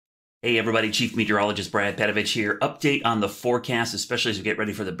Hey everybody, Chief Meteorologist Brad Panovich here. Update on the forecast, especially as we get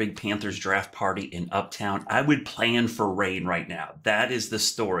ready for the big Panthers draft party in Uptown. I would plan for rain right now. That is the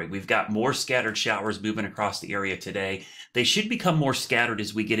story. We've got more scattered showers moving across the area today. They should become more scattered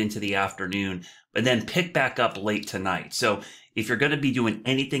as we get into the afternoon, but then pick back up late tonight. So if you're going to be doing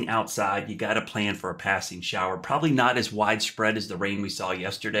anything outside, you got to plan for a passing shower. Probably not as widespread as the rain we saw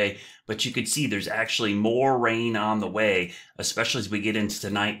yesterday, but you could see there's actually more rain on the way, especially as we get into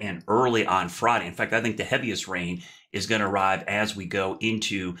tonight and early on Friday. In fact, I think the heaviest rain is going to arrive as we go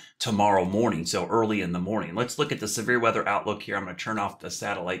into tomorrow morning, so early in the morning. Let's look at the severe weather outlook here. I'm going to turn off the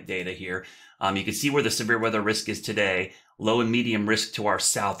satellite data here. You can see where the severe weather risk is today, low and medium risk to our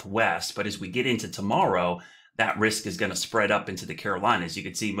southwest. But as we get into tomorrow, that risk is going to spread up into the Carolinas. You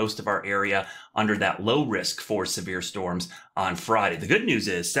can see most of our area under that low risk for severe storms on Friday. The good news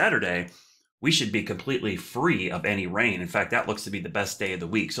is Saturday, we should be completely free of any rain. In fact, that looks to be the best day of the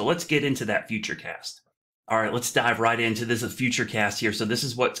week. So let's get into that future cast. All right, let's dive right into this future cast here. So this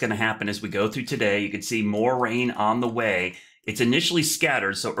is what's going to happen as we go through today. You can see more rain on the way. It's initially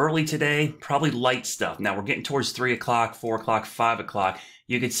scattered, so early today, probably light stuff. Now we're getting towards 3 o'clock, 4 o'clock, 5 o'clock.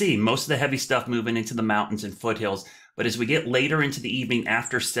 You can see most of the heavy stuff moving into the mountains and foothills. But as we get later into the evening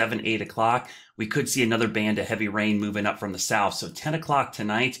after 7, 8 o'clock, we could see another band of heavy rain moving up from the south. So 10 o'clock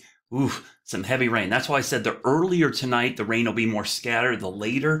tonight, some heavy rain. That's why I said the earlier tonight, the rain will be more scattered. The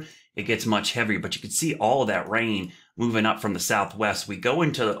later, it gets much heavier. But you can see all of that rain moving up from the southwest. We go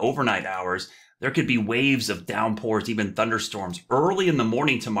into the overnight hours. There could be waves of downpours, even thunderstorms. Early in the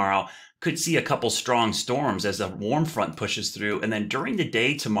morning tomorrow, could see a couple strong storms as a warm front pushes through. And then during the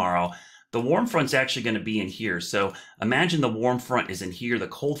day tomorrow, the warm front's actually going to be in here. So imagine the warm front is in here. The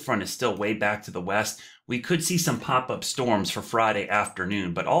cold front is still way back to the west. We could see some pop-up storms for Friday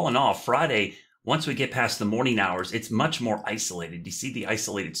afternoon. But all in all, Friday, once we get past the morning hours, it's much more isolated. You see the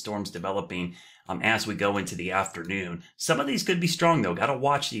isolated storms developing as we go into the afternoon. Some of these could be strong, though. Got to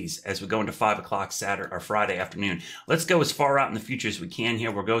watch these as we go into 5 o'clock Saturday or Friday afternoon. Let's go as far out in the future as we can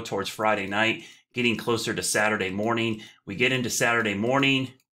here. We'll go towards Friday night, getting closer to Saturday morning. We get into Saturday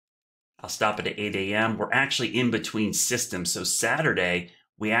morning. I'll stop at 8 a.m. We're actually in between systems. So Saturday,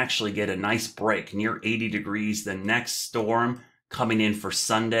 we actually get a nice break near 80 degrees. The next storm coming in for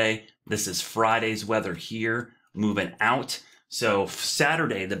Sunday. This is Friday's weather here, moving out. So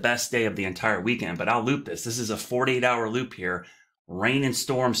Saturday, the best day of the entire weekend, but I'll loop this. This is a 48-hour loop here. Rain and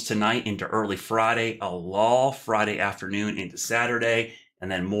storms tonight into early Friday, a lull Friday afternoon into Saturday, and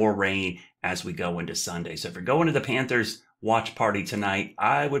then more rain as we go into Sunday. So if you're going to the Panthers watch party tonight,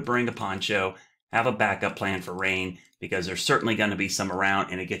 I would bring a poncho, have a backup plan for rain, because there's certainly going to be some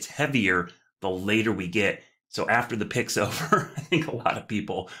around, and it gets heavier the later we get. So after the pick's over, I think a lot of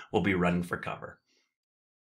people will be running for cover.